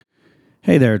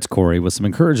Hey there, it's Corey with some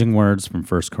encouraging words from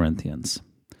 1 Corinthians.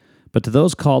 But to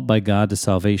those called by God to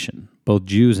salvation, both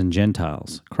Jews and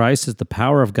Gentiles, Christ is the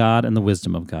power of God and the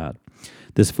wisdom of God.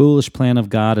 This foolish plan of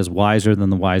God is wiser than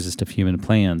the wisest of human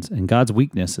plans, and God's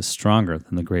weakness is stronger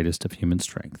than the greatest of human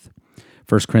strength.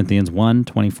 1 Corinthians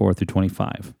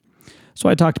 1:24-25. So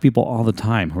I talk to people all the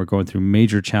time who are going through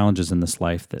major challenges in this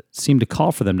life that seem to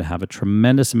call for them to have a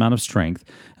tremendous amount of strength,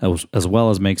 as well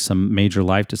as make some major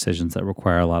life decisions that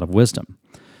require a lot of wisdom.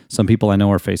 Some people I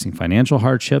know are facing financial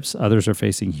hardships, others are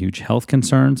facing huge health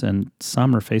concerns, and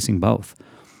some are facing both.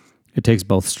 It takes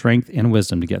both strength and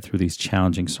wisdom to get through these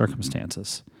challenging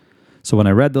circumstances. So when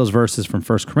I read those verses from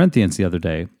 1 Corinthians the other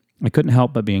day, I couldn't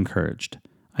help but be encouraged.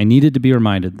 I needed to be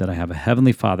reminded that I have a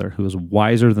heavenly Father who is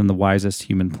wiser than the wisest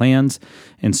human plans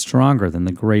and stronger than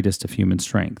the greatest of human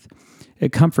strength.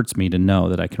 It comforts me to know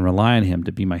that I can rely on Him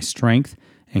to be my strength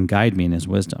and guide me in His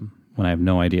wisdom when I have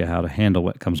no idea how to handle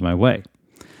what comes my way.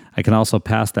 I can also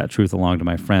pass that truth along to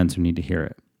my friends who need to hear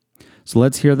it. So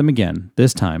let's hear them again,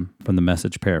 this time from the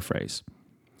Message paraphrase.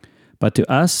 But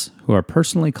to us who are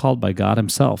personally called by God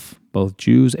Himself, both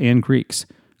Jews and Greeks,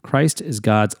 Christ is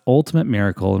God's ultimate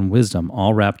miracle and wisdom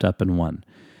all wrapped up in one.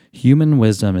 Human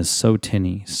wisdom is so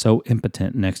tinny, so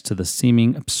impotent next to the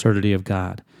seeming absurdity of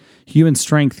God. Human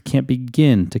strength can't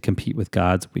begin to compete with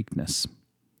God's weakness.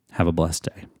 Have a blessed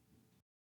day.